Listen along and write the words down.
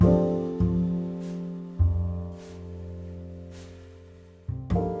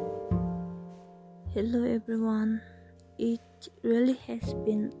Hello everyone. It really has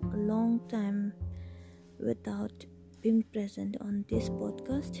been a long time without being present on this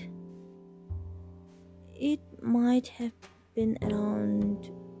podcast. It might have been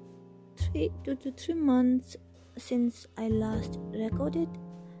around 2 to 3 months since I last recorded,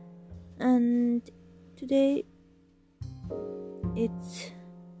 and today it's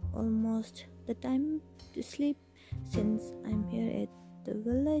almost the time to sleep since I'm here at the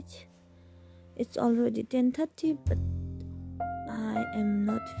village. It's already 10:30, but I am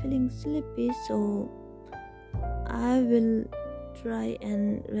not feeling sleepy, so I will try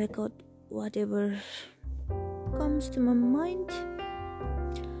and record whatever comes to my mind.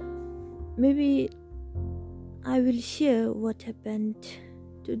 Maybe I will share what happened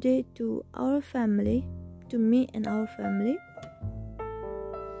today to our family, to me and our family.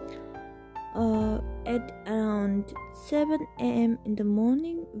 At around 7 a.m. in the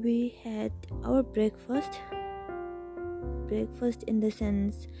morning, we had our breakfast. Breakfast in the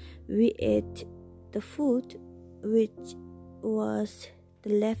sense we ate the food which was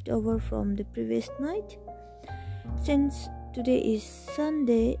the leftover from the previous night. Since today is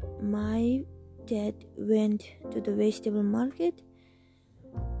Sunday, my dad went to the vegetable market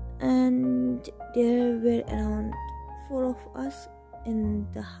and there were around 4 of us in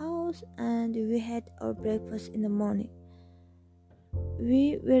the house, and we had our breakfast in the morning.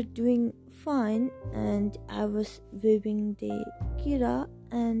 We were doing fine, and I was weaving the kira,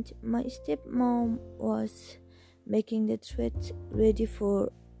 and my stepmom was making the threads ready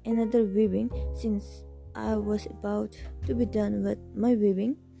for another weaving since I was about to be done with my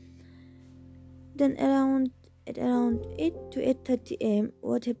weaving. Then at around 8 to 8:30 a.m.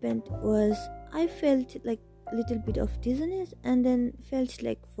 what happened was I felt like a little bit of dizziness and then felt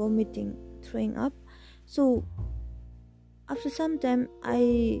like vomiting, throwing up. So after some time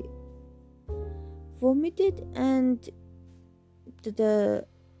I vomited, and the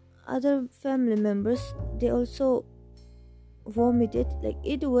other family members, they also vomited. Like,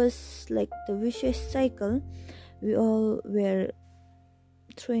 it was like the vicious cycle. We all were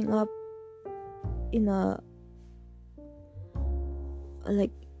throwing up in a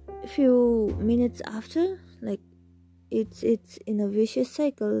like few minutes after. Like, it's in a vicious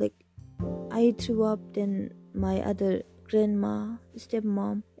cycle. Like, I threw up, then my other grandma,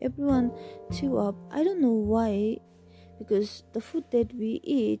 stepmom, everyone threw up. I don't know why, because the food that we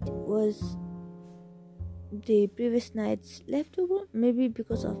eat was the previous night's leftover. Maybe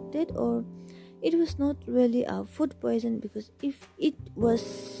because of that, or it was not really a food poison, because if it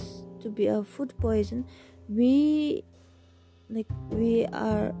was to be a food poison, we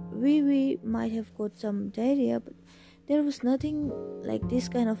might have got some diarrhea, but there was nothing like this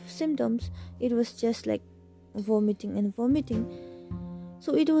kind of symptoms. It was just like vomiting and vomiting.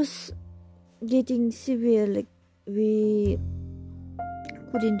 So it was getting severe. Like, we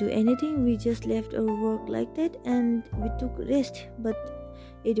couldn't do anything. We just left our work like that and we took rest, but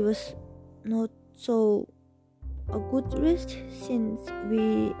it was not so a good rest since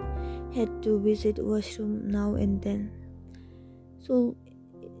we had to visit washroom now and then. So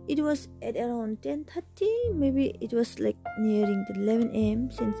it was at around 10:30, maybe it was like nearing the 11 a.m.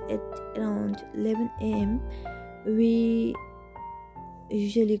 since at around 11 a.m. we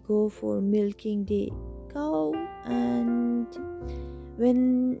usually go for milking the cow, and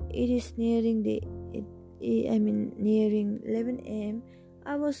when it is nearing nearing 11 a.m.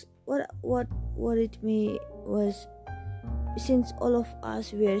 I was what worried me was, since all of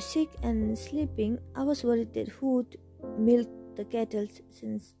us were sick and sleeping, I was worried that who would milk the cattle,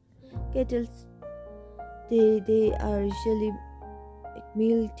 since cattle they are usually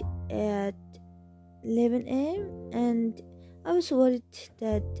milked at 11 a.m. and I was worried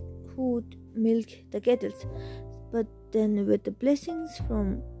that who would milk the cattle. But then, with the blessings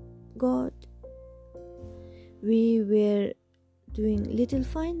from God, we were doing little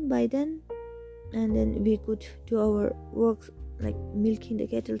fine by then, and then we could do our work like milking the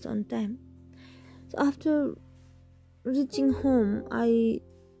cattle on time. So after reaching home, I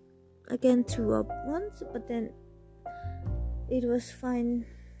again threw up once, but then it was fine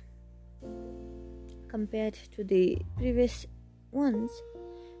compared to the previous ones.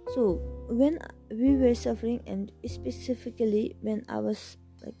 So when we were suffering, and specifically when I was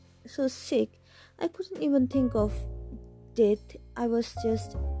like so sick, I couldn't even think of death. I was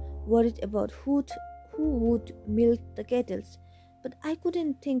just worried about who would milk the cattle, but I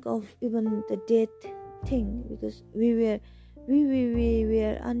couldn't think of even the death thing, because we were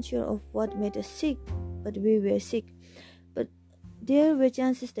unsure of what made us sick, but we were sick. But there were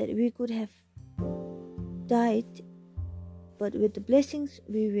chances that we could have died, but with the blessings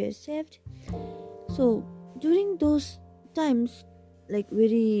we were saved. So during those times, like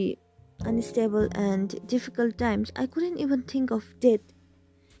very unstable and difficult times, I couldn't even think of death.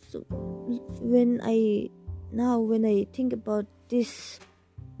 So when I think about this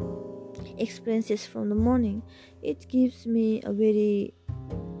experiences from the morning, it gives me a very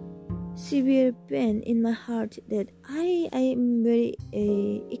severe pain in my heart that I am very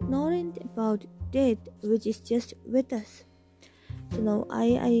ignorant about death, which is just with us. So now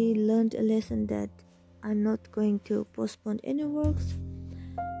I learned a lesson that I'm not going to postpone any works,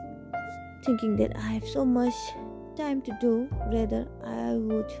 thinking that I have so much time to do. Rather, I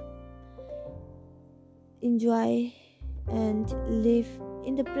would enjoy and live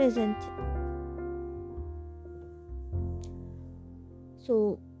in the present.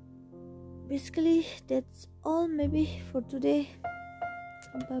 So basically, that's all maybe for today.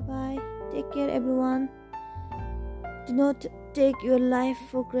 Bye bye. Take care, everyone. Do not take your life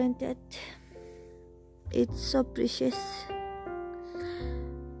for granted. It's so precious.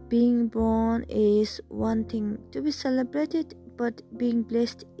 Being born is one thing to be celebrated, but being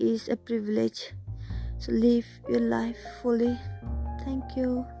blessed is a privilege. So live your life fully. Thank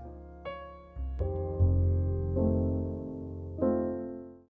you.